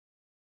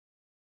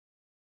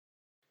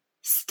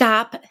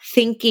Stop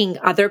thinking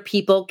other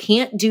people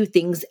can't do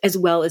things as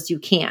well as you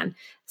can.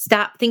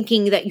 Stop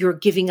thinking that you're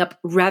giving up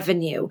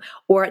revenue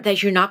or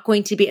that you're not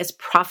going to be as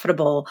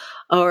profitable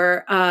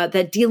or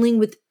that dealing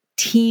with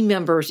team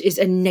members is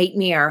a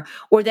nightmare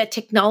or that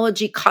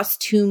technology costs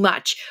too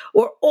much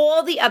or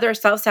all the other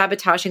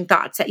self-sabotaging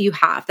thoughts that you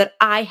have, that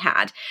I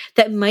had,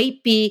 that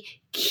might be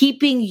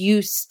keeping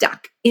you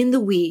stuck in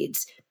the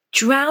weeds,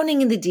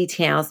 drowning in the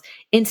details,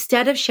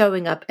 instead of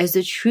showing up as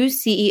the true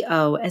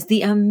CEO, as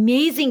the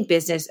amazing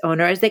business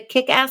owner, as the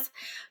kick-ass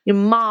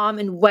mom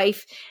and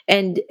wife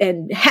and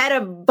head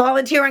of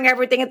volunteering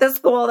everything at the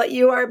school that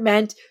you are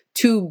meant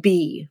to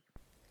be.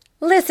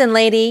 Listen,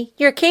 lady,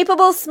 you're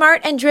capable,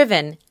 smart, and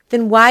driven.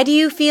 Then why do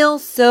you feel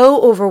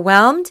so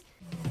overwhelmed?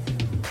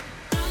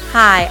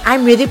 Hi,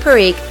 I'm Rithi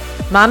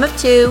Parikh, mom of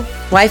 2,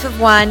 wife of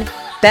 1,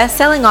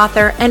 best-selling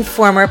author, and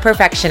former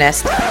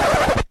perfectionist.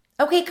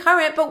 Okay,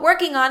 current, but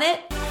working on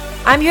it.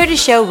 I'm here to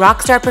show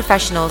rockstar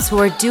professionals who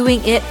are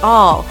doing it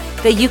all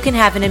that you can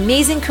have an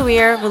amazing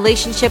career,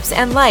 relationships,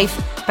 and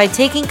life by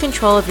taking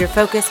control of your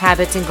focus,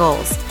 habits, and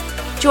goals.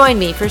 Join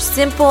me for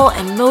simple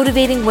and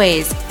motivating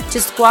ways to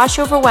squash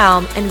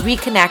overwhelm and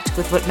reconnect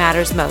with what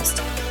matters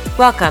most.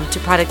 Welcome to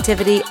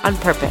Productivity on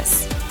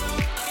Purpose.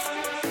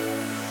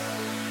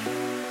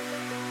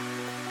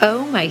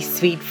 Oh, my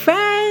sweet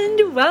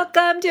friend,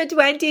 welcome to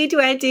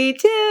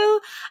 2022.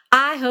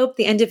 I hope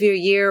the end of your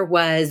year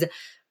was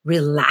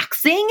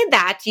relaxing,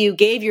 that you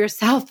gave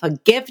yourself a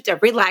gift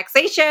of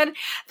relaxation,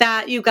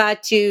 that you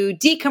got to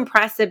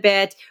decompress a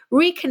bit,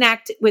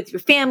 reconnect with your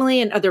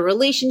family and other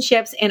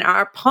relationships, and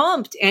are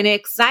pumped and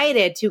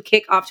excited to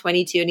kick off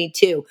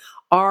 2022.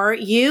 Are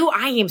you?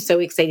 I am so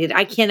excited.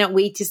 I cannot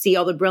wait to see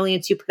all the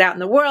brilliance you put out in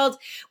the world,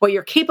 what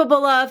you're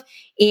capable of,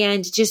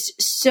 and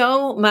just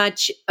so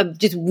much of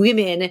just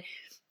women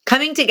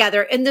coming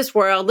together in this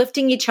world,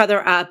 lifting each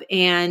other up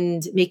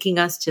and making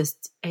us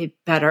just a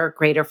better,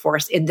 greater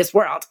force in this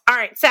world. All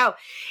right. So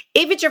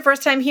if it's your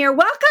first time here,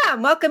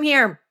 welcome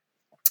here.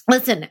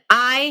 Listen,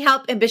 I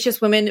help ambitious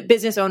women,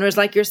 business owners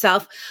like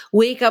yourself,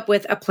 wake up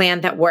with a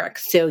plan that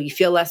works. So you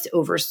feel less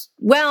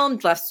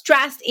overwhelmed, less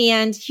stressed,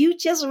 and you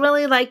just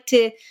really like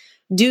to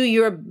do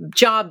your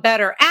job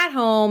better at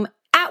home,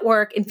 at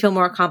work, and feel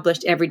more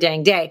accomplished every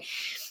dang day.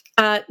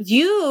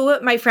 You,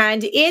 my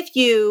friend, if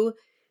you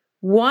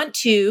want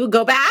to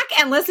go back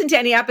and listen to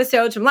any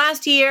episodes from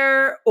last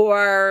year,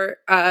 or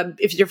if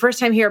it's your first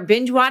time here,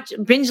 binge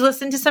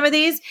listen to some of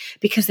these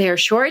because they are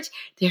short,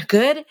 they're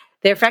good,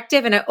 they're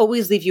effective, and I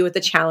always leave you with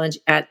a challenge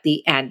at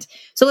the end.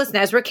 So listen,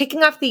 as we're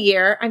kicking off the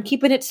year, I'm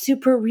keeping it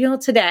super real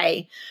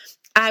today.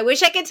 I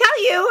wish I could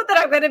tell you that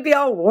I'm going to be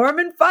all warm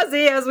and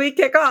fuzzy as we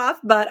kick off,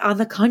 but on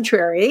the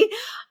contrary,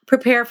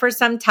 prepare for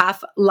some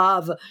tough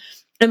love.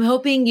 I'm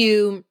hoping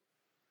you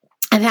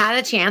I've had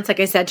a chance, like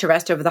I said, to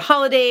rest over the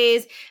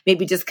holidays,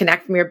 maybe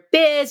disconnect from your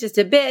biz just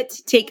a bit,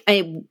 take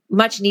a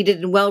much needed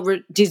and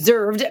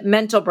well-deserved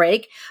mental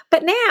break.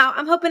 But now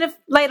I'm hoping to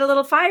light a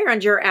little fire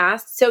under your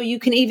ass so you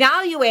can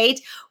evaluate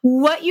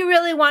what you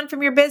really want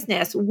from your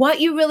business, what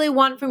you really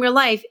want from your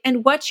life,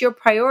 and what your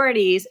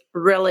priorities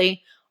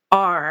really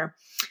are.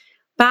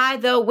 By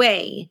the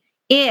way,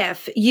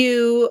 if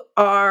you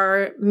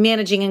are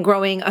managing and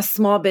growing a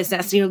small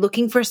business and you're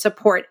looking for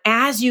support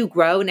as you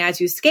grow and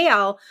as you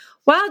scale,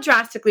 while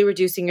drastically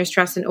reducing your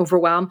stress and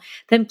overwhelm,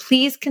 then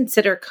please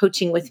consider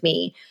coaching with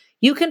me.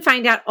 You can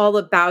find out all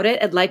about it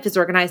at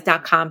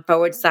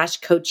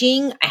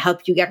lifeisorganized.com/coaching. I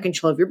help you get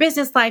control of your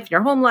business life,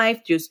 your home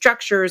life through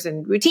structures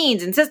and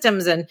routines and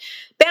systems and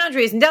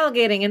boundaries and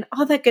delegating and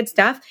all that good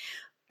stuff.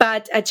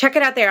 But check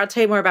it out there. I'll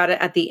tell you more about it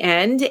at the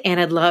end.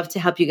 And I'd love to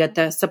help you get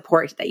the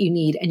support that you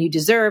need and you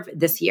deserve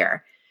this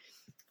year.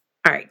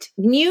 All right.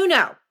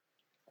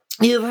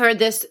 You've heard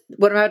this,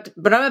 what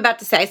I'm about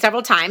to say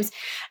several times.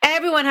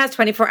 Everyone has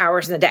 24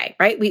 hours in a day,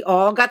 right? We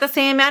all got the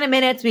same amount of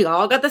minutes. We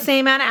all got the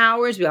same amount of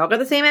hours. We all got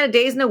the same amount of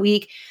days in a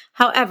week.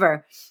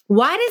 However,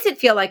 why does it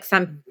feel like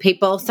some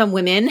people, some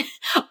women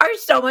are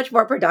so much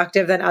more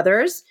productive than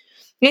others?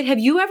 And have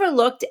you ever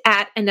looked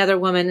at another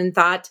woman and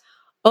thought,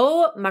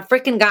 oh my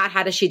freaking God,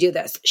 how does she do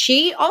this?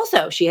 She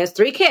has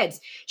 3 kids.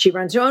 She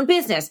runs her own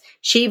business.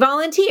 She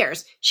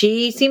volunteers.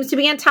 She seems to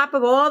be on top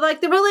of all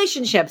like the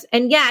relationships.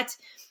 And yet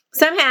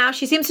somehow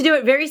she seems to do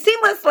it very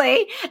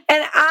seamlessly.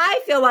 And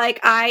I feel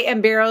like I am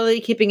barely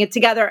keeping it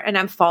together and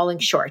I'm falling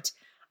short.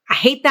 I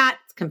hate that.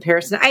 It's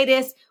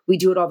comparisonitis. We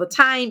do it all the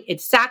time. It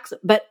sucks,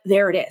 but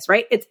there it is,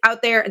 right? It's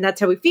out there and that's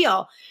how we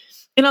feel.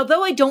 And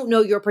although I don't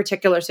know your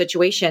particular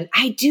situation,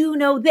 I do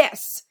know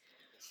this,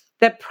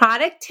 that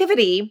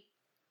productivity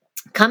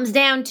comes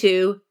down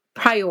to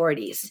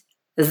priorities.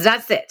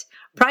 That's it.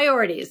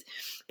 Priorities.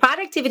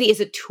 Productivity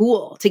is a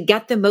tool to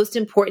get the most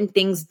important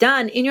things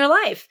done in your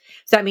life.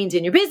 So that means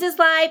in your business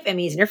life, it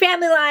means in your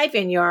family life,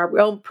 in your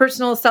own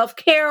personal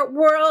self-care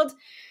world.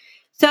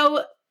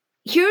 So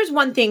here's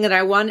one thing that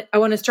I want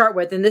to start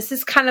with. And this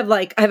is kind of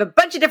like, I have a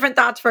bunch of different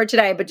thoughts for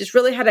today, but just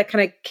really how to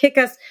kind of kick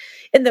us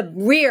in the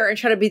rear and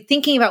try to be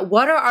thinking about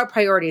what are our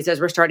priorities as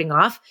we're starting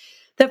off.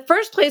 The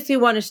first place we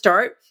want to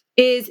start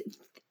is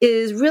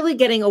is really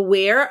getting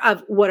aware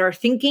of what our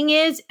thinking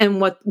is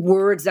and what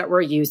words that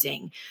we're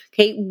using.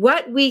 Okay.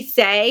 What we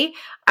say,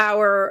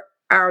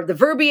 the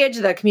verbiage,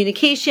 the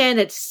communication,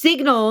 it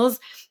signals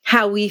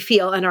how we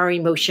feel and our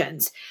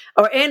emotions,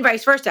 and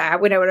vice versa.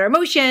 When our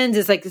emotions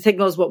is like the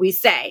signals what we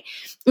say.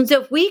 And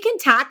so if we can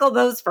tackle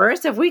those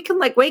first, if we can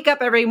like wake up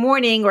every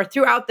morning or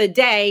throughout the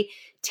day,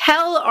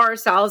 tell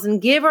ourselves and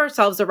give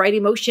ourselves the right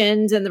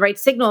emotions and the right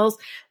signals,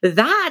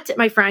 that,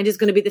 my friend, is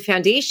going to be the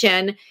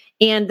foundation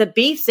and the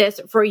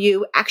basis for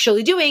you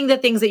actually doing the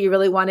things that you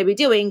really want to be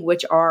doing,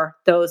 which are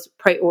those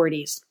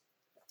priorities.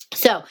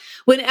 So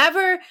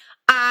whenever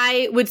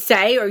I would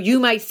say, or you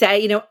might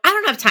say, I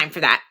don't have time for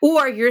that.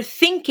 Or you're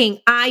thinking,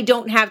 I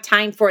don't have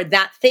time for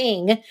that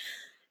thing.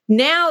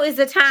 Now is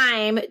the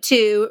time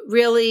to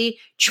really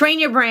train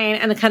your brain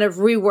and kind of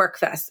rework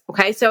this.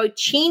 Okay. So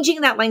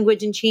changing that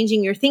language and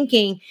changing your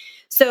thinking.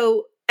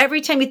 So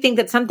every time you think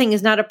that something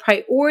is not a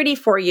priority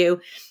for you,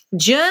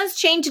 just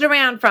change it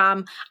around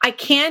from, I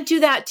can't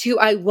do that to,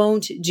 I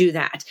won't do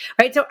that.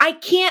 Right. So I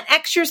can't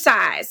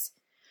exercise.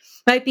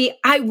 Might be,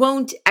 I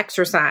won't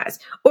exercise,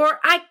 or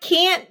I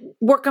can't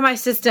work on my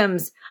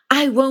systems.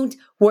 I won't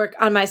work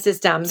on my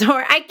systems,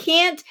 or I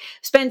can't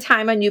spend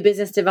time on new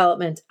business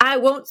development. I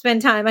won't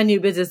spend time on new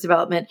business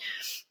development.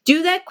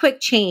 Do that quick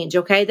change,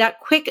 okay? That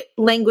quick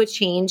language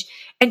change,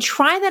 and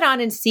try that on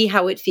and see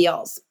how it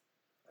feels.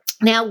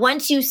 Now,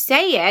 once you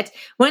say it,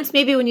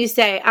 maybe when you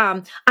say,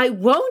 I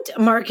won't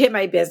market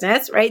my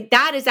business, right?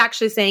 That is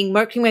actually saying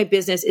marketing my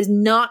business is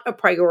not a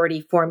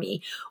priority for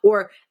me,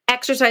 or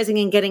exercising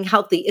and getting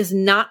healthy is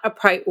not a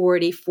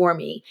priority for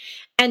me.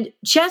 And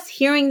just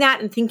hearing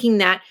that and thinking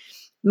that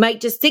might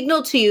just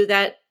signal to you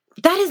that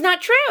that is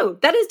not true.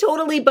 That is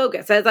totally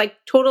bogus. That is like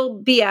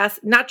total BS,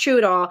 not true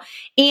at all.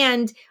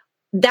 And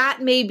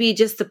that may be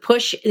just the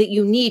push that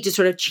you need to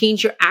sort of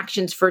change your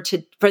actions for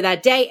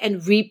that day and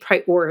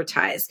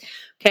reprioritize.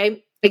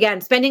 Okay.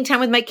 Again, spending time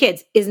with my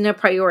kids isn't a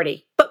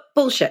priority, but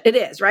bullshit. It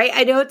is, right?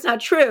 I know it's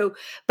not true,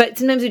 but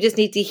sometimes we just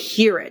need to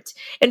hear it.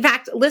 In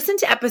fact, listen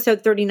to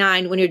episode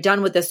 39 when you're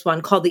done with this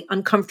one, called The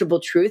Uncomfortable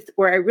Truth,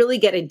 where I really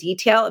get in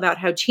detail about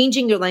how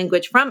changing your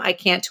language from I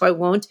can't to I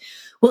won't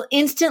will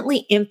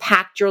instantly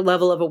impact your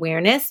level of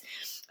awareness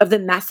of the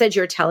message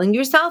you're telling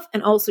yourself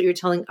and also you're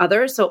telling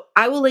others. So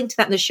I will link to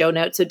that in the show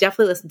notes. So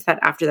definitely listen to that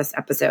after this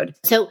episode.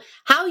 So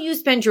how you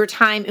spend your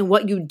time and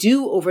what you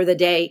do over the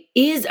day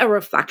is a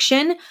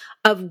reflection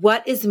of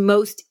what is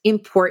most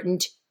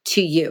important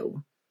to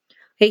you.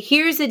 Okay,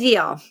 here's the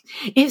deal.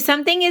 If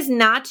something is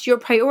not your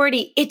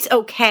priority, it's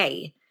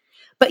okay.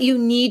 But you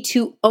need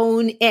to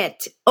own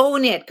it.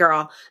 Own it,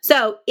 girl.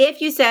 So if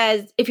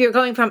you're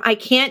going from I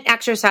can't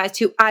exercise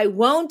to I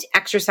won't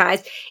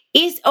exercise,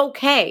 it's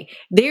okay.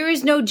 There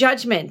is no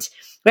judgment,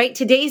 right?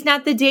 Today's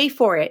not the day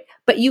for it,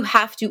 but you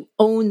have to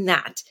own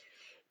that.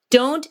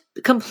 Don't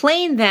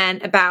complain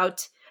then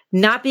about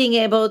not being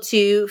able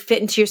to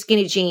fit into your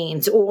skinny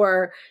jeans,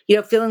 or,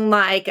 feeling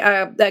like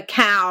a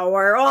cow,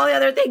 or all the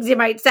other things you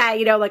might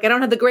say, like I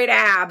don't have the great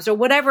abs, or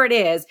whatever it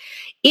is.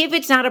 If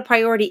it's not a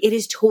priority, it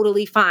is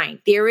totally fine.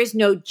 There is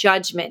no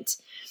judgment,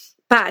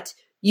 but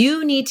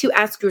you need to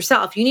ask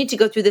yourself, you need to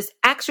go through this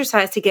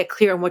exercise to get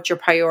clear on what your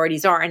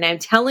priorities are. And I'm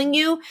telling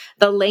you,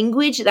 the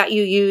language that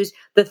you use,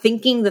 the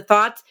thinking, the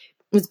thoughts,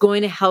 is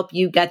going to help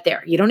you get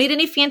there. You don't need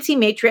any fancy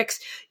matrix.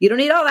 You don't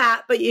need all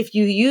that. But if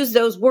you use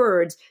those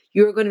words,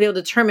 you're going to be able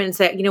to determine and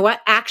say, you know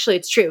what? Actually,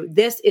 it's true.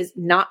 This is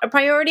not a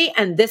priority.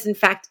 And this, in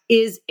fact,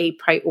 is a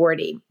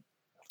priority.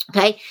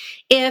 Okay.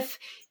 If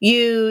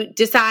you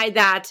decide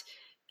that,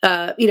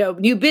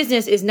 new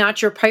business is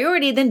not your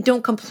priority, then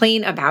don't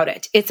complain about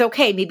it. It's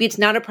okay. Maybe it's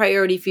not a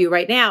priority for you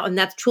right now, and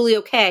that's truly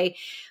okay.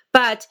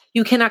 But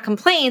you cannot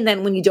complain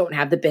then when you don't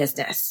have the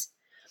business.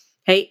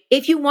 Okay.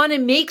 If you want to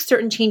make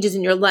certain changes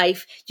in your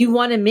life, you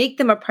want to make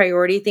them a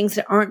priority, things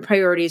that aren't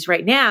priorities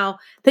right now,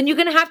 then you're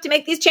going to have to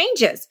make these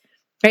changes,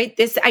 right?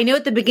 I know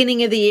at the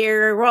beginning of the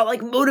year, we're all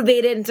like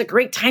motivated and it's a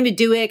great time to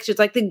do it because it's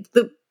like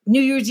the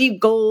New Year's Eve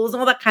goals,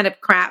 all that kind of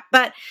crap.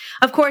 But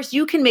of course,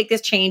 you can make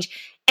this change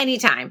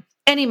anytime,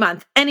 any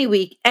month, any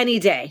week, any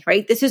day,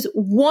 right? This is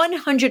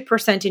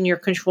 100% in your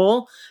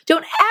control.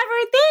 Don't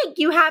ever think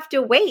you have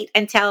to wait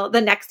until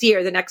the next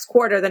year, the next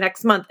quarter, the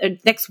next month, or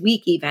next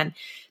week even.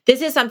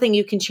 This is something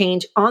you can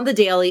change on the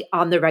daily,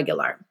 on the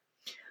regular.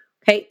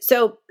 Okay,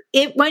 so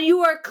when you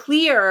are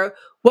clear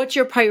what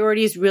your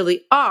priorities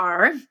really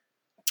are,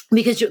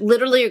 because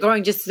you're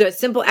going just to do a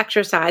simple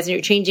exercise and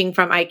you're changing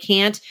from I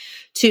can't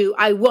to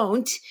I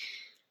won't,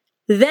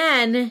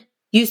 then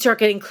you start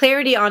getting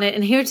clarity on it.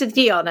 And here's the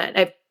deal, and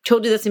I've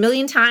told you this a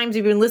million times.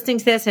 You've been listening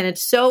to this, and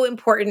it's so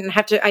important.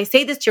 And I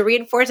say this to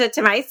reinforce it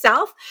to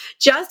myself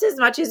just as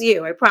much as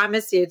you. I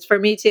promise you, it's for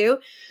me too,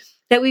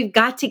 that we've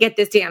got to get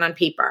this down on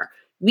paper.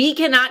 We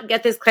cannot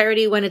get this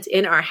clarity when it's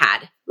in our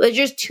head. There's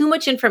just too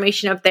much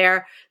information up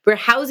there. We're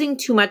housing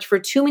too much for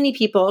too many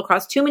people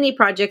across too many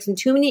projects and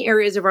too many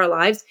areas of our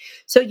lives.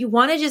 So you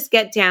want to just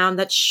get down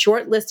that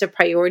short list of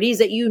priorities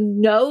that you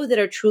know that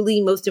are truly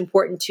most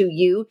important to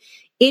you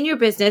in your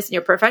business, in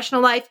your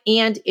professional life,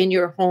 and in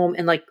your home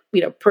and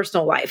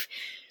personal life.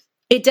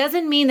 It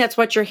doesn't mean that's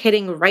what you're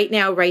hitting right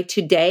now, right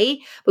today,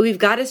 but we've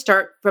got to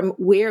start from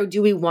where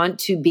do we want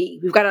to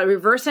be? We've got to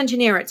reverse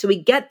engineer it. So we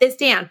get this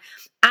down.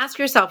 Ask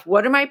yourself,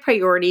 what are my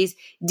priorities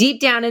deep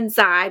down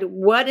inside?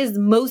 What is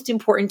most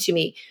important to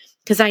me?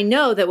 Because I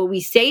know that what we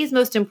say is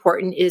most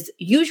important is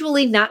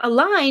usually not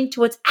aligned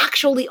to what's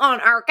actually on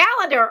our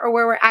calendar or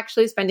where we're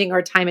actually spending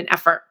our time and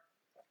effort.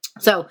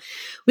 So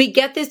we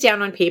get this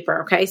down on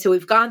paper, okay? So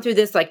we've gone through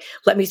this, like,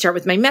 let me start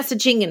with my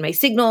messaging and my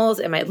signals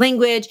and my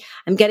language.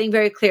 I'm getting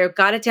very clear. I've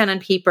got it down on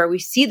paper. We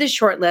see the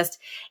short list.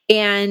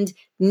 And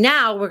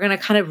now we're going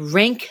to kind of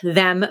rank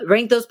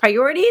those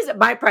priorities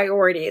by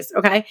priorities,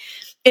 okay?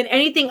 And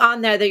anything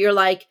on there that you're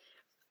like,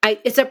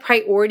 it's a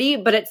priority,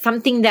 but it's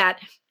something that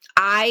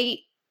I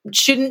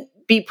shouldn't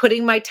be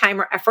putting my time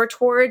or effort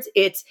towards.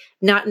 It's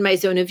not in my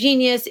zone of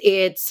genius.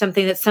 It's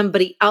something that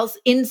somebody else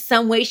in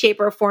some way, shape,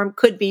 or form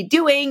could be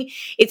doing.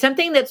 It's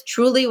something that's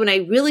truly, when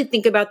I really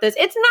think about this,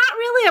 it's not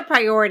really a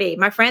priority.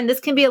 My friend, this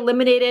can be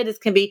eliminated. This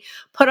can be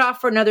put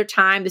off for another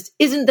time. This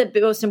isn't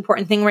the most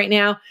important thing right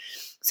now.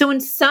 So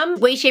in some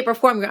way, shape, or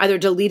form, you're either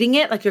deleting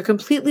it, like you're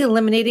completely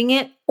eliminating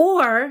it,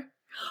 or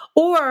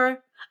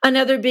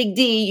another big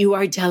D, you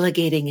are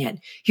delegating it.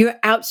 You're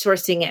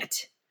outsourcing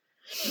it.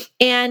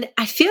 And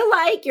I feel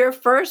like your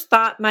first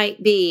thought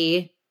might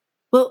be,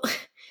 well,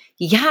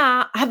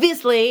 yeah,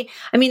 obviously.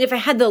 I mean, if I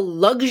had the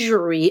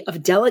luxury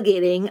of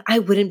delegating, I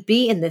wouldn't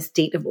be in this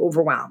state of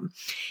overwhelm.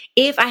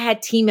 If I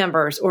had team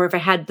members, or if I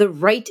had the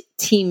right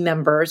team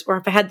members, or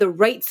if I had the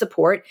right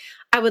support,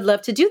 I would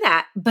love to do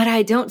that. But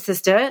I don't,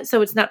 sister.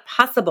 So it's not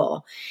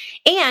possible.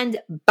 And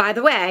by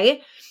the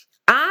way,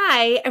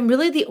 I am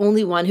really the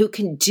only one who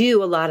can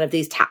do a lot of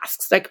these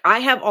tasks. Like, I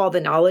have all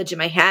the knowledge in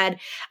my head.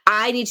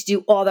 I need to do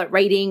all that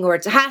writing, or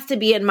it has to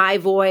be in my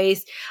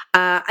voice.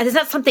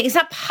 It's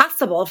not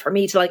possible for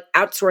me to like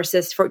outsource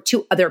this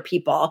to other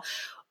people,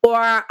 or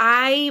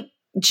I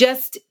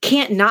just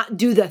can't not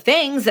do the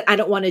things that I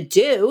don't want to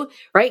do,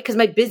 right? Because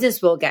my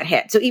business will get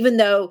hit. So even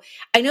though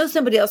I know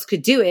somebody else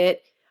could do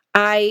it,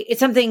 it's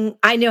something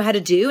I know how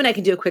to do and I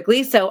can do it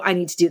quickly. So I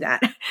need to do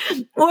that.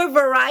 Or a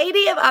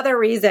variety of other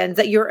reasons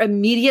that you're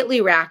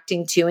immediately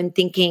reacting to and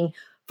thinking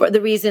for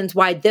the reasons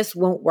why this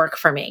won't work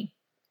for me.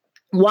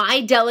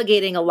 Why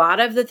delegating a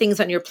lot of the things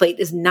on your plate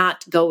is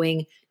not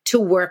going to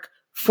work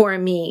for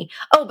me.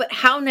 Oh, but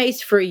how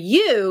nice for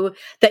you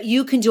that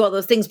you can do all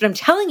those things. But I'm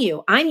telling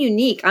you, I'm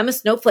unique. I'm a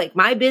snowflake.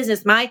 My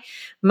business,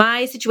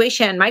 my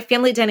situation, my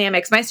family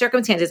dynamics, my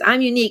circumstances,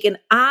 I'm unique. And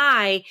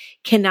I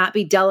cannot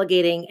be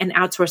delegating and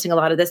outsourcing a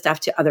lot of this stuff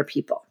to other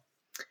people.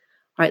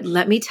 All right,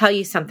 let me tell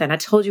you something. I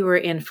told you we're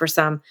in for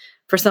some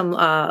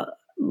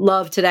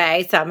love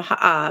today, some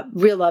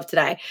real love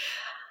today.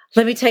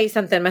 Let me tell you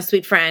something, my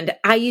sweet friend.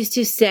 I used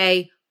to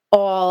say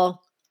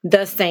all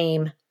the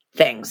same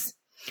things.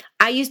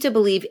 I used to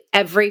believe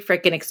every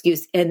freaking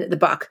excuse in the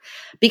book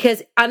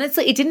because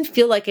honestly, it didn't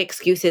feel like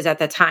excuses at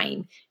the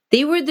time.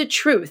 They were the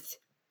truth.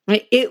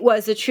 It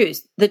was the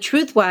truth. The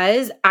truth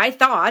was, I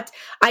thought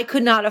I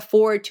could not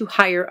afford to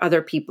hire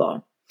other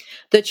people.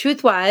 The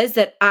truth was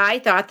that I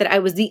thought that I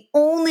was the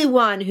only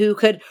one who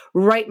could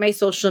write my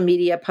social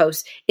media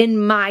posts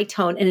in my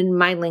tone and in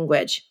my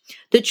language.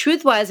 The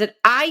truth was that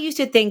I used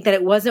to think that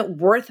it wasn't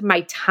worth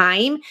my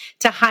time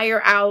to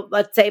hire out,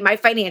 let's say, my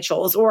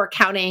financials or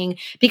accounting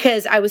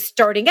because I was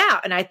starting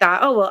out. And I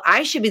thought, oh, well,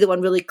 I should be the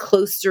one really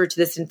closer to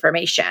this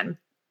information.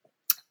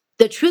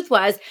 The truth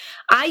was,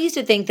 I used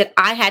to think that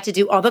I had to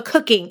do all the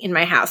cooking in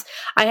my house.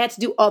 I had to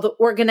do all the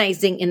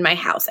organizing in my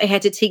house. I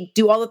had to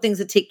do all the things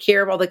to take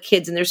care of all the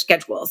kids and their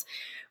schedules,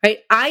 right?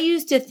 I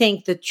used to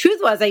think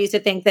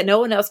that no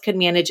one else could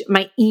manage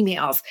my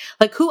emails.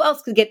 Like, who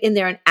else could get in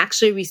there and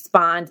actually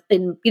respond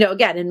in,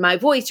 again, in my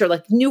voice, or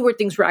like knew where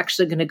things were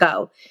actually going to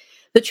go.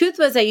 The truth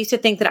was, I used to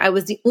think that I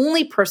was the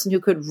only person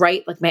who could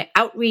write like my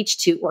outreach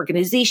to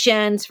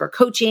organizations for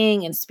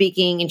coaching and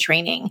speaking and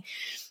training.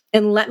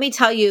 And let me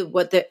tell you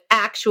what the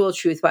actual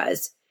truth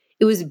was.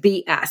 It was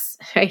BS,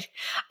 right?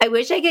 I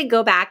wish I could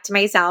go back to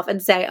myself and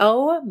say,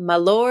 oh, my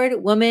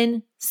Lord,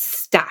 woman,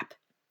 stop.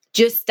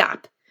 Just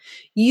stop.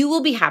 You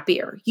will be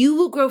happier. You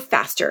will grow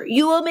faster.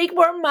 You will make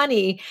more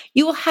money.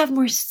 You will have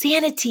more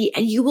sanity,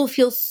 and you will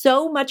feel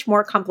so much more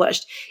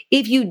accomplished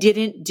if you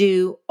didn't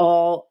do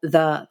all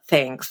the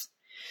things.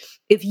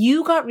 If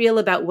you got real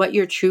about what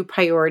your true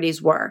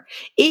priorities were,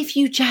 if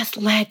you just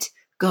let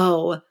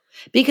go,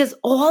 because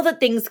all the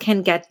things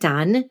can get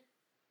done,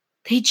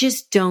 they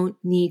just don't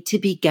need to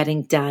be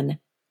getting done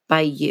by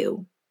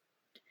you.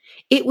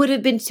 It would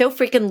have been so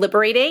freaking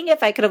liberating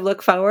if I could have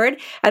looked forward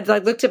and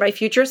like looked at my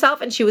future self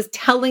and she was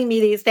telling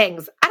me these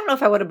things. I don't know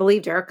if I would have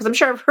believed her because I'm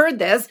sure I've heard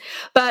this,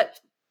 but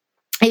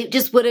it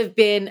just would have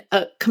been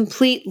a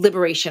complete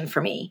liberation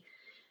for me.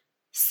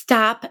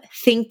 Stop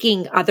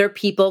thinking other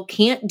people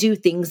can't do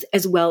things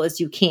as well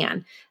as you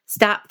can.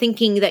 Stop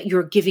thinking that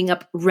you're giving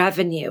up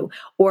revenue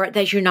or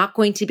that you're not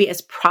going to be as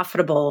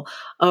profitable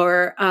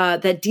or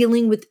that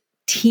dealing with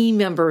team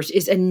members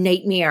is a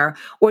nightmare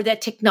or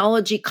that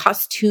technology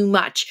costs too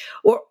much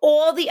or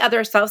all the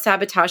other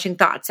self-sabotaging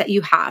thoughts that you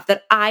have,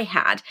 that I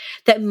had,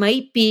 that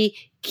might be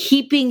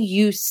keeping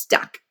you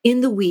stuck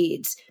in the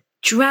weeds,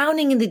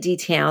 drowning in the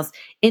details,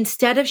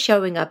 instead of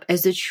showing up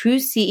as the true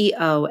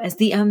CEO, as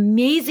the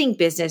amazing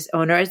business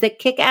owner, as the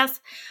kick-ass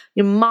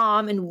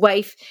mom and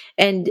wife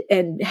and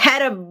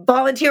head of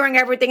volunteering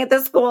everything at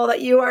the school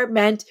that you are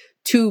meant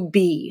to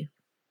be.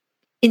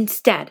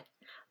 Instead,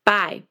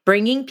 by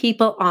bringing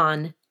people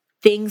on,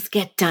 things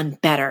get done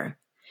better.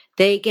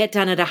 They get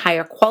done at a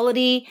higher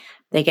quality.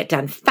 They get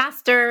done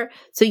faster.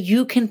 So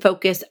you can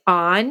focus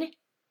on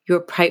your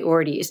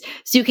priorities.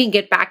 So you can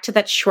get back to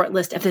that short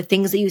list of the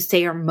things that you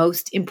say are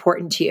most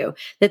important to you,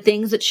 the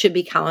things that should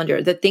be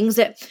calendared, the things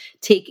that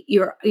take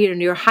your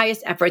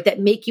highest effort, that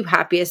make you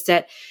happiest,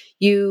 that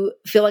you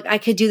feel like I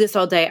could do this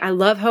all day. I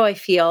love how I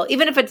feel,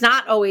 even if it's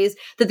not always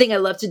the thing I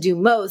love to do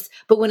most,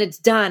 but when it's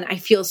done, I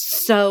feel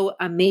so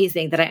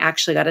amazing that I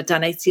actually got it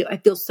done. I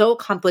feel so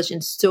accomplished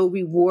and so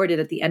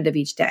rewarded at the end of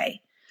each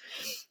day.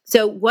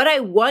 So what I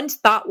once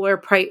thought were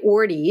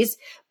priorities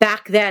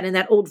back then in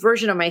that old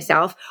version of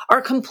myself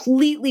are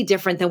completely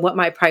different than what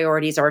my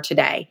priorities are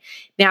today.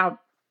 Now,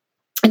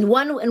 in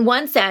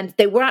one sense,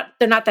 they're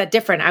not that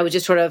different. I was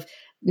just sort of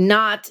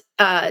not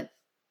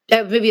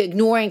maybe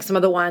ignoring some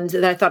of the ones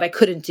that I thought I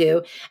couldn't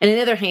do. And on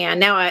the other hand,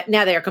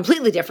 now they are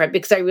completely different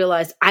because I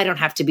realized I don't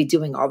have to be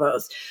doing all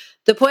those.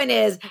 The point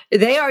is,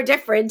 they are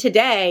different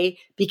today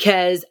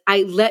because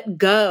I let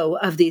go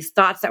of these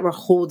thoughts that were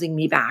holding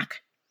me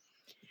back.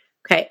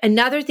 Okay.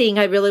 Another thing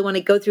I really want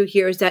to go through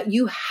here is that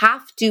you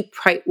have to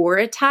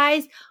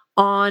prioritize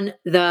on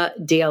the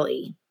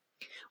daily,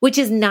 which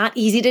is not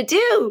easy to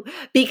do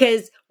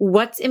because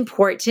what's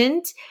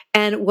important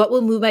and what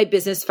will move my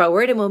business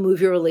forward and will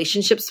move your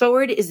relationships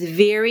forward is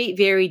very,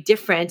 very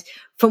different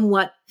from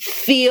what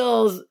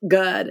feels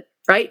good,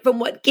 right? From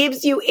what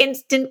gives you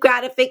instant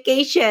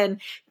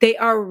gratification. They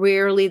are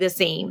rarely the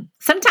same.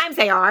 Sometimes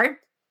they are.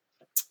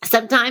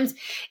 Sometimes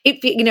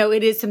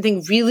it is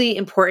something really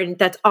important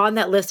that's on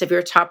that list of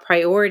your top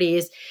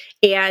priorities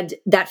and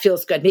that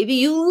feels good. Maybe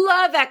you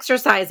love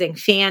exercising.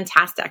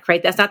 Fantastic,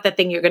 right? That's not the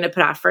thing you're going to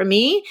put off. For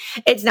me,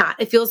 it's not.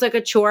 It feels like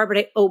a chore,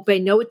 but I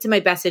know it's in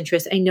my best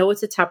interest. I know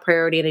it's a top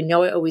priority and I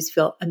know I always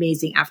feel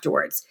amazing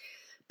afterwards.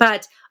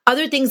 But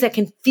other things that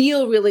can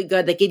feel really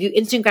good, that give you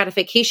instant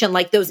gratification,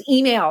 like those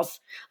emails,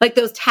 like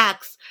those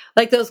texts,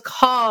 like those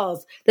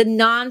calls, the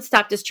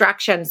nonstop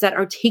distractions that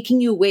are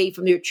taking you away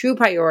from your true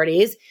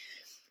priorities,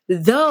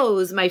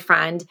 those, my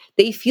friend,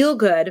 they feel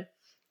good.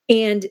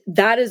 And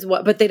that is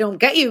but they don't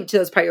get you to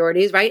those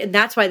priorities, right? And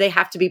that's why they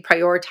have to be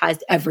prioritized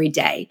every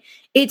day.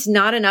 It's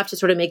not enough to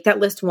sort of make that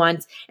list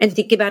once and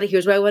think about it.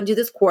 Here's what I want to do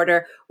this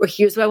quarter, or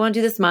here's what I want to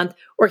do this month,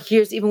 or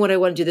here's even what I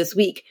want to do this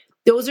week.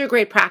 Those are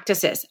great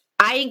practices.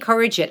 I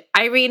encourage it.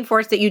 I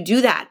reinforce that you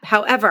do that.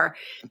 However,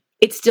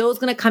 it still is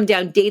going to come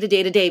down day to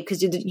day to day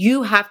because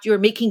you're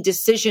making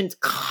decisions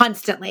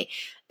constantly.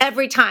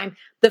 Every time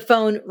the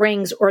phone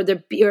rings or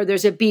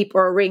there's a beep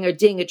or a ring or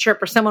ding, a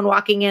chirp, or someone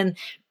walking in,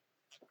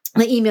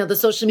 the email, the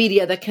social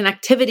media, the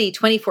connectivity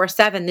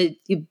 24/7,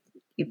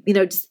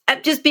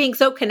 just being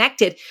so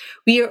connected,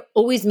 we are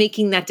always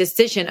making that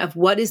decision of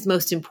what is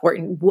most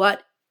important,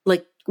 what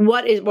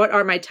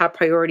are my top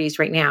priorities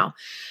right now.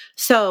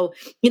 So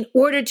in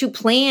order to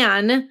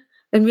plan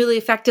and really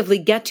effectively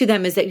get to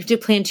them is that you have to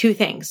plan two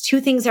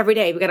things every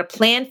day. We got to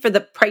plan for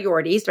the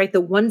priorities, right?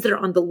 The ones that are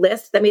on the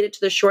list that made it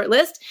to the short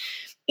list.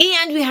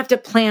 And we have to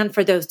plan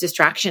for those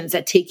distractions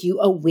that take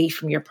you away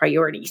from your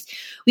priorities.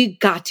 We've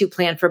got to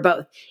plan for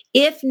both.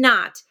 If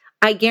not,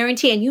 I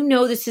guarantee, and you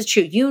know this is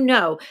true, you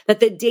know that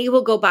the day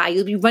will go by.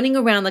 You'll be running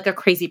around like a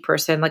crazy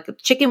person, like a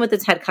chicken with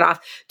its head cut off,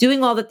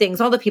 doing all the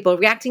things, all the people,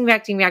 reacting.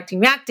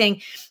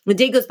 The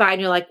day goes by and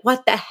you're like,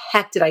 what the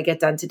heck did I get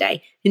done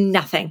today?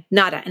 Nothing,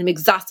 nada. And I'm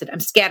exhausted. I'm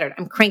scattered.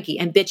 I'm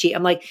cranky. I'm bitchy.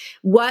 I'm like,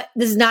 what?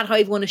 This is not how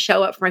I want to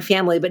show up for my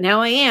family, but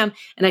now I am.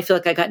 And I feel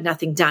like I got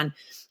nothing done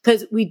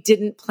because we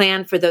didn't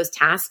plan for those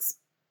tasks.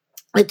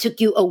 It took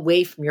you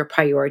away from your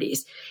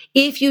priorities.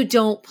 If you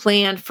don't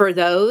plan for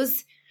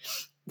those,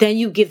 then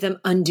you give them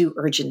undue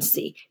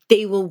urgency.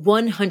 They will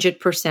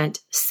 100%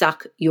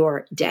 suck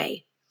your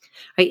day,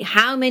 right?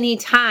 How many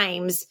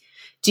times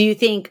do you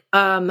think,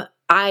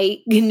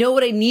 I know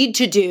what I need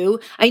to do.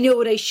 I know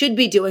what I should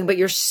be doing, but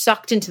you're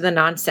sucked into the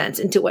nonsense,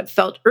 into what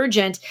felt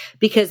urgent,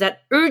 because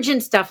that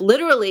urgent stuff,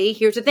 literally,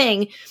 here's the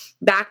thing,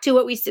 back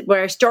to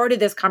where I started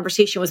this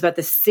conversation was about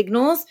the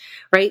signals,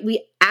 right?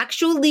 We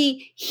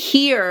actually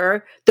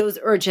hear those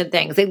urgent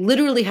things. They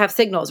literally have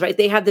signals, right?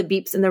 They have the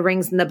beeps and the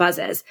rings and the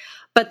buzzes.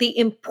 But the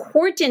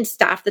important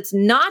stuff that's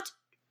not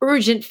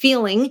urgent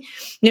feeling,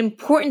 the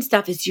important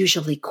stuff is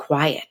usually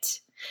quiet.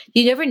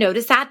 You never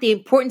notice that? The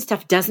important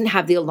stuff doesn't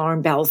have the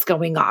alarm bells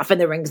going off and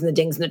the rings and the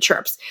dings and the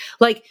chirps.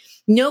 Like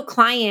no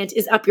client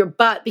is up your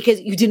butt because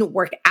you didn't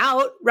work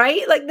out,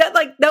 right? Like that,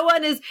 like no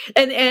one is,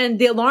 and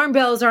the alarm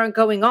bells aren't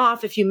going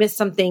off if you miss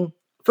something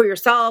for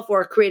yourself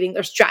or creating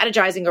or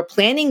strategizing or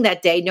planning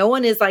that day. No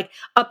one is like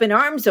up in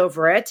arms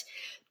over it.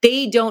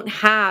 They don't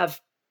have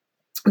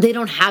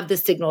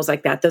the signals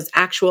like that, those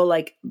actual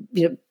like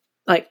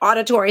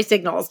auditory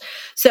signals.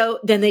 So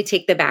then they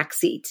take the back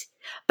seat.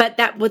 But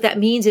what that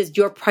means is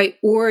your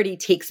priority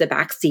takes a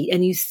backseat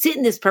and you sit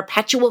in this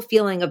perpetual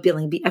feeling of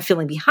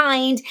feeling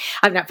behind.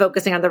 I'm not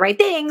focusing on the right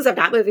things. I'm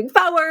not moving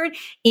forward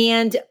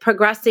and not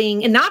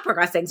progressing,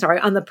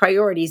 on the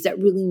priorities that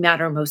really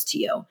matter most to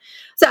you.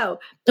 So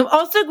I'm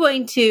also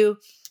going to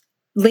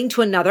link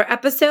to another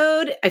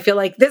episode. I feel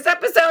like this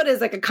episode is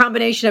like a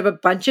combination of a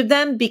bunch of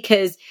them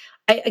because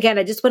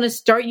I just want to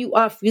start you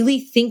off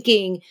really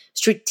thinking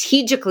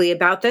strategically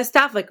about this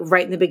stuff, like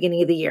right in the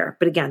beginning of the year.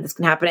 But again, this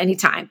can happen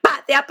anytime.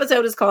 But the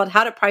episode is called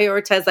How to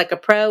Prioritize Like a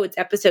Pro. It's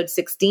episode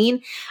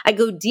 16. I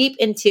go deep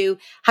into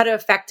how to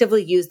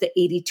effectively use the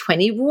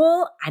 80-20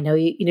 rule. I know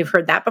you've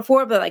heard that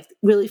before, but like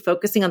really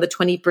focusing on the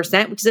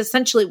 20%, which is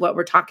essentially what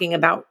we're talking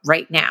about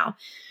right now.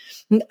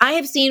 I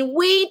have seen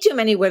way too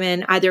many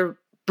women either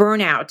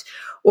burn out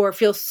or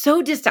feel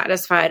so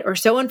dissatisfied or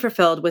so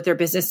unfulfilled with their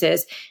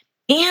businesses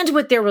and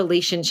with their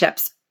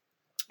relationships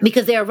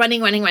because they are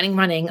running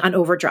on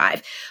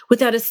overdrive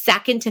without a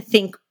second to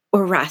think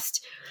or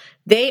rest.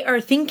 They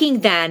are thinking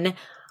then,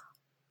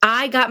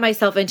 I got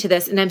myself into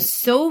this and I'm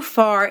so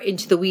far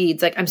into the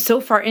weeds. Like I'm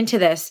so far into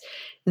this.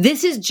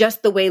 This is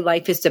just the way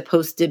life is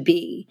supposed to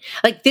be.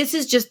 Like this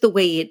is just the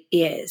way it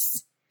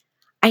is.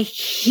 I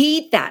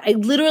hate that. It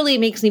literally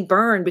makes me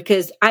burn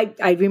because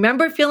I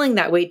remember feeling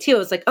that way too.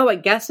 It's like, oh, I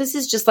guess this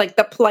is just like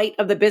the plight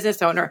of the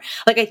business owner.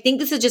 Like, I think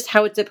this is just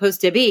how it's supposed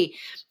to be.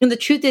 And the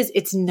truth is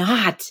it's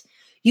not.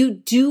 You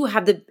do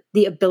have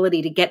the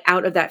ability to get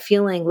out of that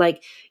feeling.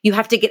 Like you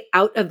have to get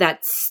out of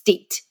that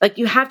state. Like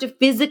you have to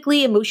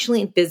physically,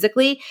 emotionally, and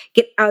physically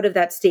get out of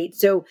that state.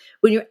 So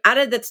when you're out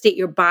of that state,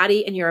 your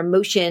body and your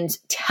emotions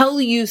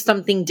tell you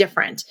something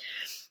different.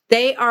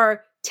 They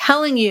are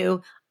telling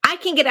you, I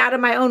can get out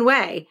of my own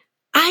way.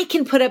 I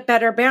can put up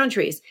better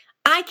boundaries.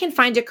 I can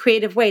find a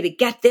creative way to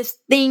get this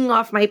thing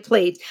off my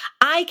plate.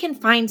 I can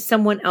find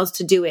someone else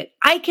to do it.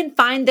 I can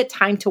find the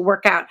time to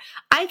work out.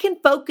 I can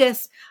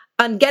focus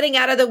on getting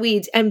out of the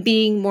weeds and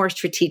being more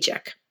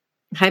strategic.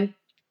 Okay?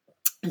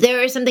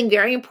 There is something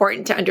very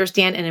important to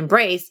understand and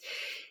embrace.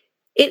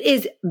 It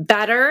is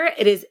better.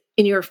 It is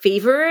in your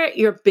favor.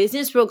 Your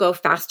business will go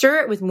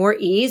faster with more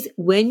ease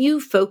when you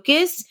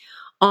focus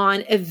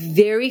on a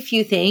very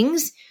few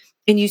things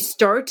and you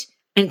start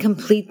and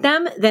complete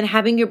them than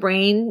having your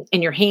brain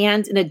and your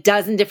hands in a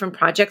dozen different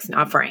projects and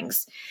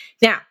offerings.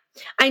 Now,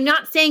 I'm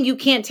not saying you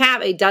can't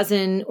have a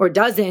dozen or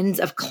dozens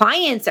of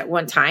clients at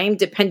one time,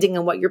 depending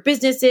on what your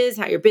business is,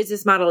 how your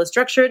business model is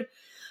structured.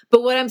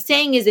 But what I'm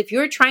saying is if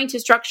you're trying to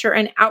structure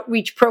an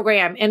outreach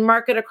program and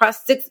market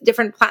across 6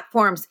 different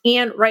platforms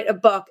and write a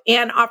book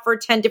and offer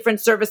 10 different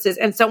services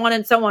and so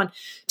on,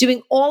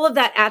 doing all of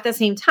that at the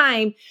same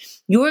time,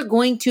 you're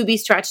going to be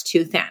stretched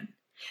too thin.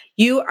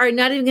 You are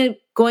not even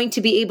going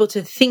to be able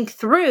to think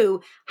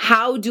through,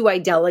 how do I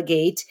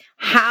delegate?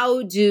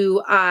 How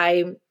do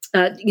I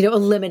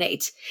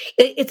eliminate?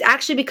 It's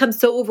actually become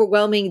so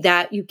overwhelming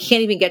that you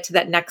can't even get to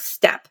that next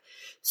step.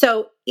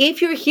 So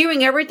if you're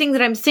hearing everything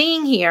that I'm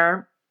saying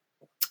here,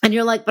 and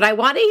you're like, but I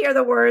want to hear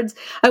the words,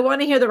 I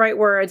want to hear the right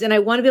words, and I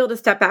want to be able to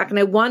step back, and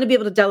I want to be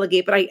able to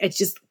delegate, but it's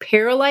just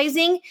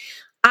paralyzing.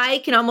 I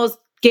can almost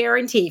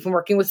guarantee from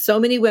working with so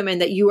many women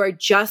that you are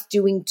just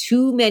doing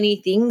too many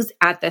things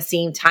at the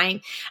same time,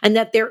 and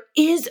that there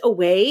is a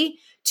way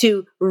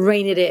to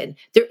rein it in.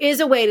 There is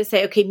a way to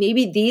say, okay,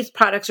 maybe these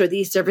products or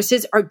these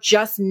services are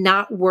just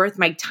not worth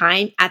my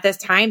time at this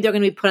time. They're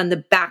going to be put on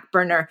the back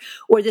burner,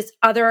 or this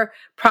other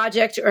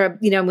project, or,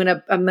 I'm going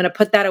to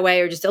put that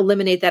away or just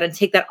eliminate that and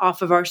take that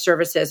off of our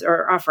services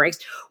or offerings.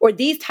 Or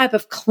these type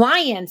of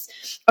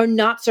clients are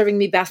not serving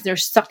me best and they're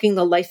sucking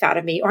the life out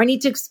of me. Or I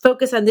need to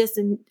focus on this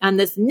and on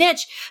this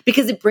niche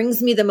because it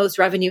brings me the most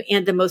revenue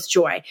and the most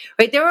joy,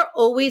 right? There are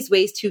always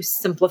ways to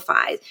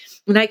simplify.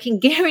 And I can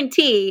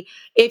guarantee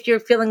if you're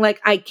feeling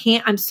like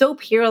I'm so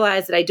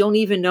paralyzed that I don't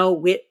even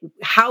know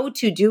how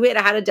to do it,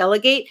 how to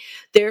delegate,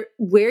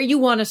 where you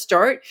want to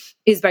start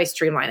is by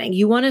streamlining.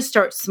 You want to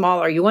start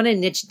smaller. You want to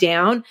niche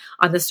down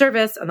on the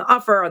service, on the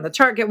offer, on the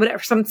target,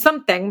 whatever,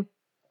 something,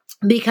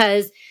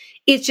 because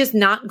it's just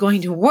not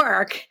going to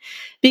work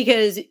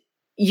because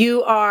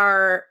you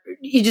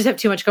just have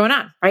too much going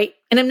on, right?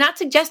 And I'm not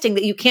suggesting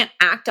that you can't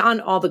act on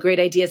all the great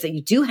ideas that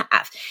you do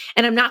have.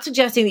 And I'm not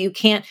suggesting that you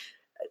can't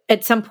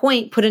at some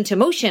point put into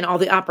motion all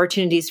the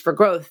opportunities for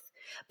growth,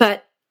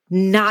 but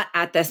not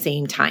at the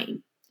same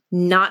time.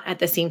 Not at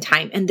the same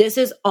time. And this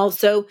is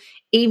also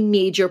a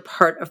major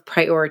part of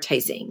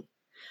prioritizing.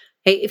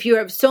 Okay? If you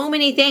have so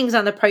many things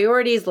on the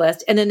priorities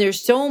list, and then there's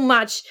so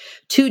much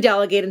to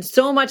delegate and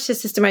so much to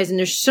systemize, and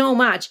there's so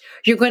much,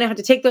 you're going to have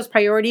to take those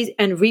priorities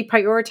and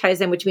reprioritize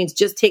them, which means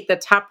just take the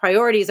top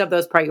priorities of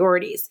those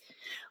priorities.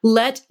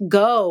 Let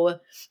go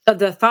of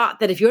the thought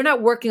that if you're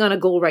not working on a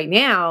goal right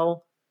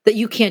now, that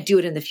you can't do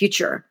it in the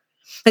future.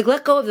 Like,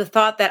 let go of the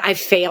thought that I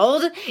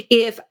failed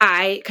if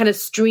I kind of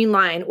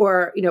streamline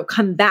or,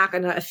 come back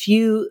on a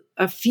few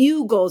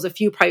goals, a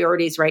few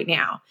priorities right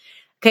now.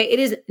 Okay. It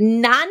is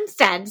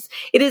nonsense.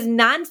 It is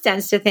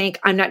nonsense to think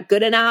I'm not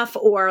good enough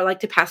or like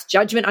to pass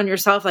judgment on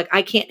yourself. Like,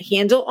 I can't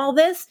handle all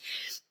this.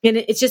 And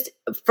it's just,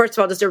 first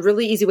of all, just a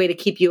really easy way to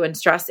keep you in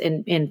stress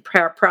and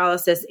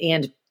paralysis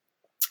and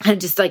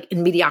just like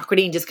in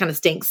mediocrity and just kind of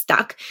staying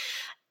stuck.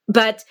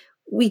 But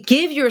we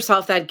give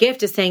yourself that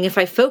gift of saying, if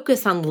I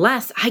focus on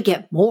less, I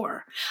get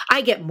more.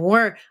 I get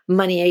more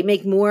money. I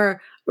make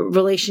more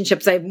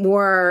relationships. I have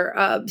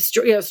more,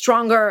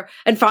 stronger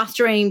and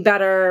fostering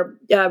better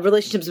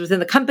relationships within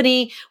the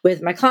company,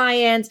 with my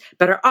clients,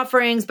 better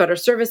offerings, better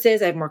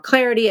services. I have more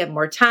clarity. I have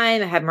more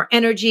time. I have more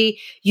energy.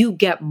 You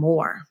get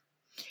more,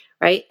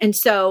 right? And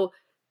so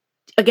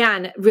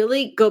again,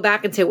 really go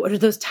back and say, what are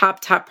those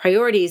top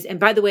priorities? And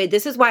by the way,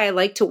 this is why I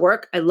like to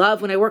work. I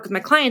love when I work with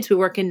my clients, we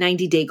work in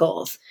 90-day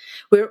goals.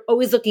 We're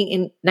always looking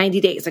in 90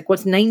 days, like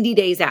what's 90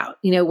 days out?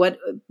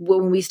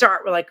 When we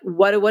start, we're like,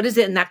 what is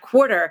it in that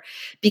quarter?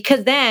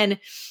 Because then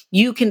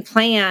you can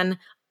plan,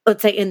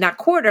 let's say in that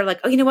quarter, like,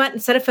 oh, you know what?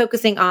 Instead of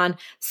focusing on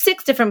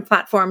 6 different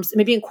platforms,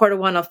 maybe in quarter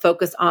 1, I'll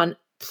focus on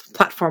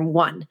platform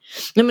 1.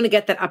 I'm going to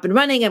get that up and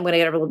running. I'm going to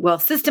get it really well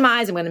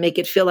systemized. I'm going to make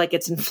it feel like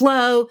it's in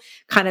flow,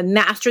 kind of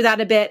master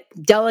that a bit,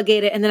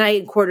 delegate it. And then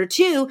in quarter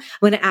 2, I'm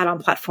going to add on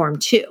platform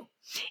 2.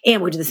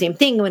 And we'll do the same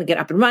thing. I'm going to get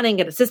up and running,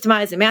 get it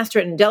systemized and master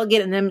it and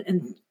delegate. And then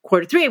in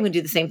quarter 3, I'm going to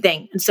do the same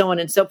thing and so on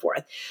and so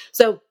forth.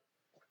 So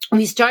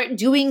we start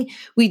doing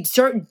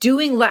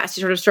less,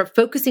 you start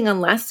focusing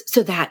on less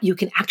so that you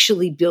can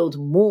actually build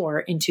more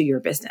into your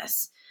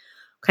business.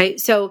 Okay.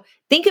 So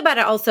think about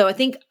it also. I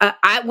think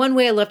one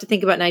way I love to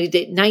think about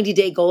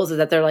 90-day goals is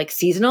that they're like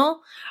seasonal.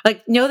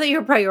 Like know that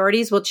your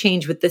priorities will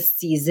change with the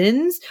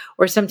seasons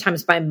or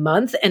sometimes by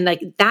month. And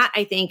like that,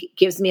 I think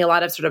gives me a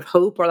lot of sort of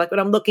hope, or like when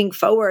I'm looking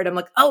forward, I'm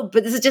like, oh,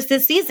 but this is just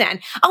this season.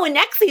 Oh, and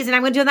next season,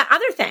 I'm going to do that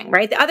other thing,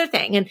 right? The other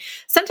thing. And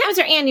sometimes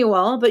they're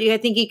annual, but I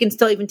think you can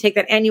still even take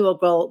that annual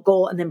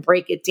goal and then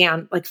break it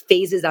down like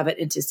phases of it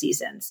into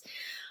seasons.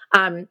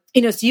 So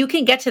you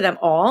can get to them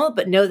all,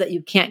 but know that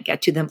you can't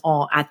get to them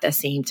all at the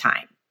same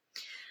time.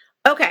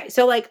 Okay.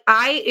 So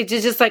it's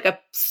just like a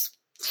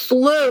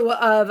slew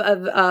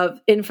of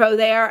info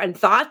there and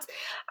thoughts.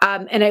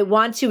 And I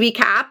want to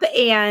recap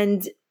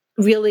and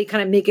really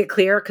kind of make it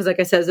clear, because like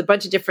I said, there's a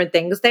bunch of different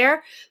things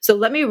there. So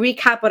let me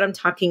recap what I'm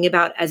talking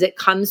about as it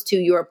comes to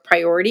your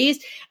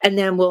priorities, and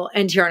then we'll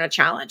end here on a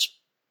challenge.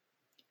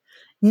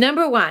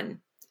 Number 1,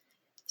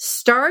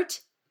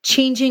 start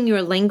changing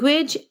your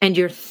language and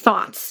your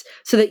thoughts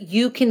so that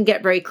you can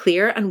get very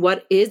clear on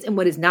what is and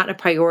what is not a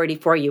priority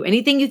for you.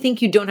 Anything you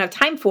think you don't have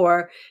time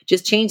for,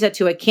 just change that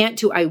to I can't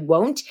to I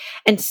won't,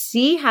 and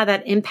see how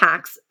that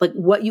impacts like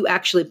what you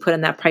actually put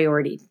on that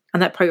priority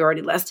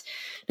list.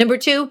 Number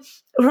 2,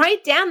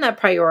 write down that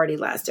priority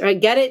list, or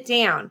get it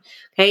down.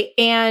 Okay.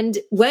 And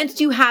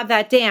once you have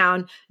that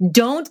down,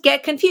 don't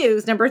get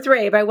confused, number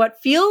 3, by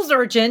what feels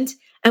urgent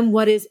and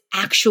what is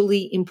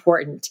actually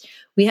important.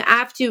 We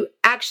have to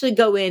actually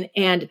go in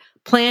and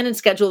plan and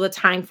schedule the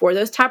time for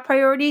those top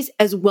priorities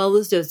as well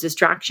as those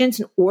distractions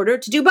in order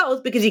to do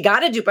both, because you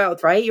got to do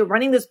both, right? You're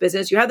running this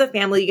business, you have the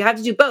family, you have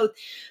to do both,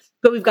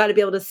 but we've got to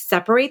be able to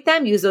separate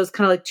them, use those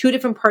kind of like 2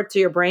 different parts of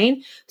your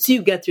brain so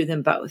you get through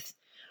them both.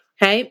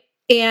 Okay.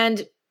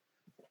 And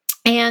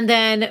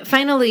then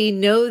finally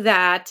know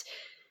that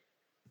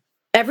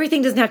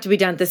everything doesn't have to be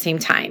done at the same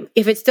time.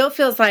 If it still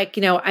feels like,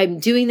 I'm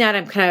doing that,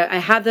 I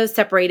have those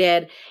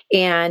separated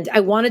and I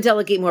want to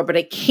delegate more, but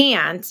I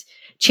can't,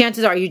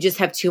 chances are you just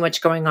have too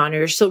much going on, or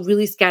you're still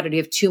really scattered, you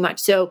have too much.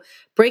 So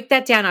break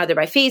that down either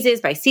by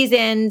phases, by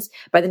seasons,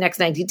 by the next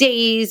 90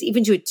 days,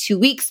 even to a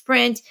 2-week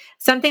sprint,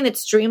 something that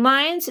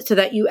streamlines so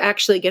that you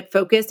actually get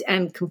focused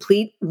and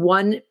complete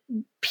one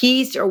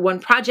piece or one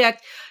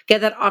project,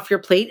 get that off your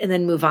plate, and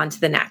then move on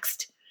to the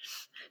next.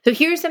 So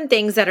here's some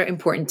things that are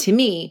important to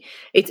me.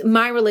 It's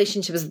my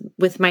relationships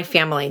with my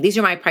family. These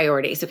are my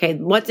priorities. Okay.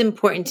 What's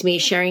important to me?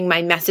 Sharing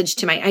my message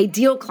to my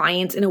ideal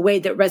clients in a way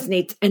that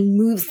resonates and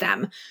moves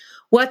them.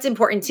 What's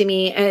important to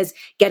me is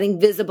getting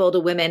visible to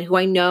women who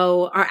I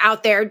know are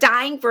out there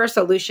dying for a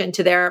solution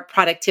to their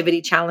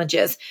productivity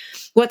challenges.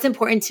 What's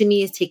important to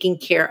me is taking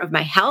care of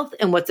my health.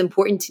 And what's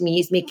important to me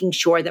is making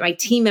sure that my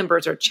team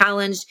members are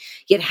challenged,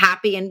 yet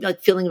happy and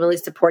like feeling really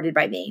supported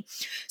by me.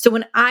 So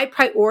when I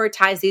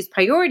prioritize these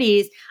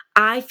priorities,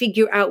 I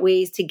figure out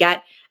ways to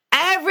get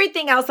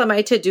everything else on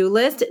my to-do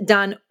list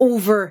done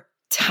over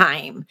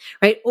time,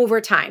 right? Over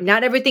time,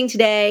 not everything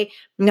today,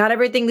 not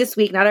everything this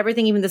week, not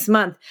everything even this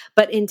month,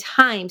 but in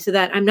time, so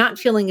that I'm not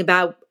feeling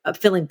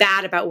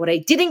bad about what I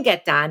didn't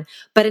get done,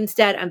 but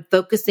instead I'm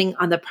focusing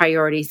on the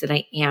priorities that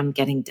I am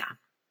getting done.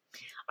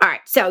 All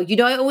right. So,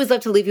 I always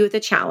love to leave you with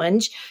a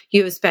challenge.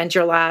 You have spent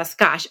your last,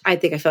 I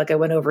feel like I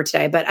went over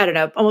today, but I don't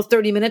know, almost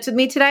 30 minutes with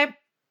me today,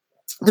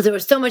 because there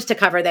was so much to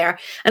cover there.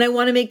 And I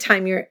want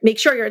to make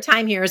sure your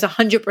time here is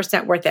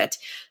 100% worth it.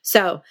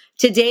 So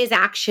today's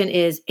action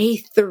is a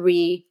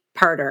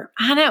 3-parter.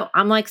 I know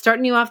I'm like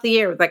starting you off the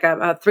year with like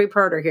a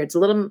 3-parter here. It's a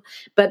little,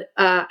 but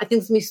I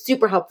think it's going to be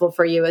super helpful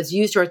for you as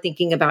you start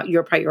thinking about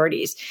your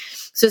priorities.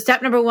 So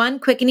step number 1,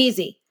 quick and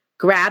easy.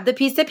 Grab the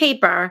piece of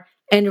paper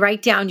and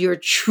write down your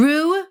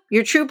true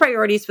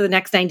priorities for the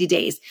next 90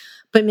 days.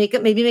 but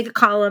maybe make a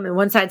column and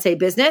one side say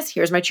business,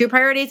 here's my true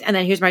priorities, and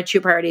then here's my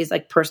true priorities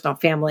like personal,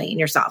 family, and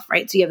yourself,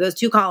 right? So you have those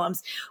two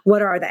columns.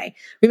 What are they?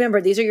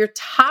 Remember, these are your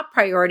top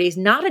priorities,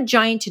 not a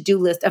giant to-do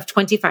list of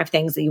 25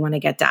 things that you want to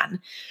get done.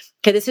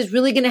 Okay, this is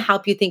really going to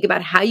help you think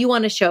about how you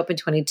want to show up in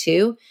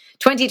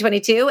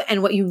 2022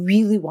 and what you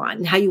really want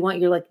and how you want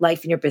your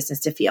life and your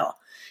business to feel.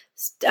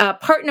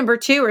 Part number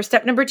 2 or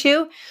step number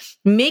 2,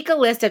 make a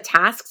list of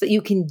tasks that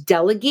you can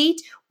delegate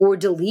or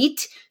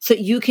delete so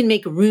you can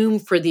make room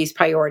for these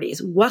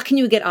priorities. What can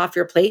you get off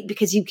your plate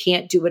because you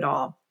can't do it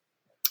all?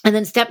 And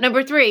then step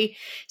number 3,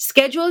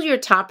 schedule your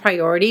top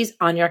priorities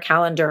on your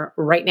calendar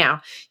right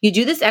now. You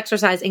do this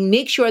exercise and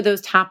make sure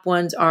those top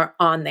ones are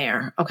on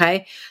there,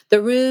 okay?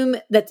 The room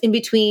that's in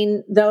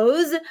between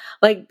those,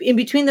 in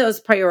between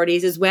those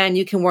priorities is when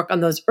you can work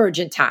on those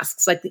urgent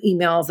tasks, like the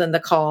emails and the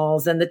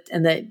calls and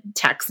the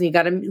texts. And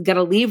you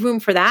gotta leave room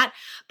for that.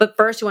 But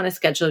first you want to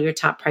schedule your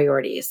top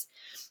priorities.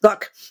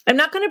 Look, I'm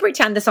not going to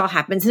pretend this all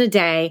happens in a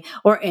day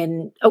or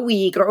in a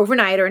week or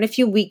overnight or in a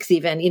few weeks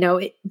even,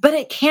 but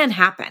it can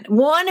happen.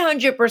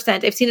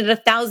 100%. I've seen it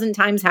 1,000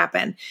 times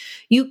happen.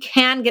 You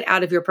can get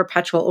out of your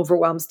perpetual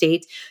overwhelmed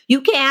state.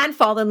 You can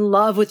fall in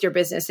love with your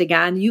business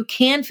again. You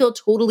can feel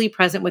totally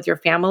present with your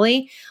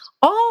family,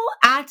 all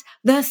at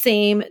the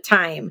same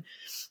time.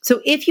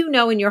 So if you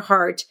know in your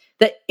heart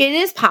that it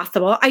is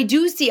possible, I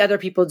do see other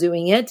people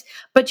doing it,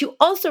 but you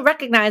also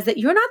recognize that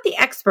you're not the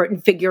expert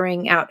in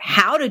figuring out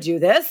how to do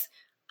this,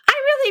 I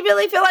really,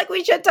 really feel like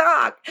we should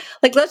talk.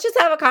 Let's just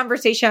have a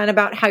conversation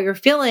about how you're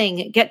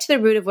feeling, get to the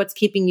root of what's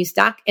keeping you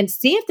stuck, and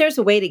see if there's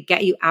a way to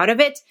get you out of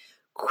it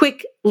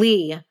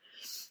quickly.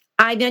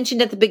 I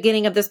mentioned at the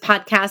beginning of this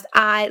podcast,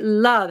 I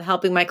love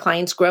helping my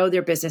clients grow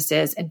their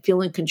businesses and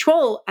feel in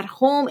control at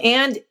home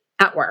and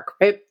at work,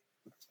 right?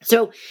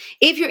 So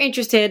if you're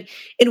interested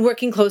in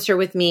working closer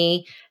with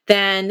me,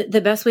 then the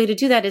best way to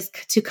do that is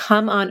to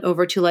come on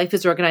over to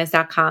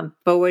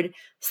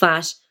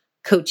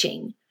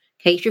lifeisorganized.com/coaching.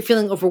 Okay. If you're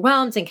feeling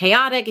overwhelmed and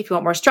chaotic, if you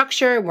want more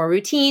structure, more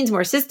routines,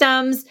 more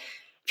systems,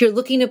 if you're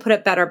looking to put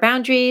up better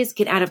boundaries,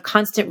 get out of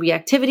constant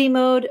reactivity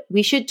mode,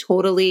 we should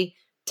totally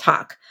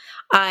talk.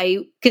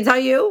 I can tell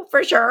you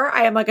for sure,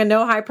 I am a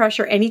no high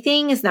pressure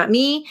anything. It's not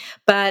me,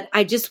 but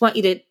I just want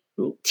you to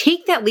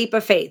take that leap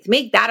of faith.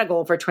 Make that a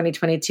goal for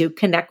 2022.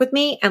 Connect with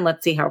me and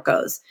let's see how it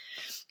goes.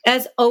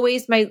 As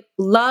always, my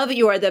love,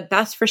 you are the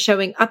best for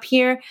showing up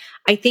here.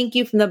 I thank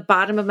you from the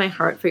bottom of my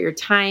heart for your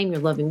time,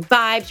 your loving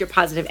vibes, your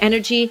positive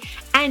energy,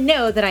 and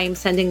know that I am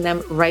sending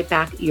them right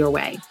back your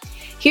way.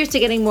 Here's to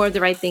getting more of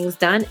the right things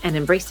done and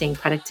embracing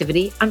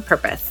productivity on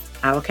purpose.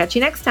 I will catch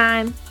you next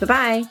time.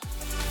 Bye-bye.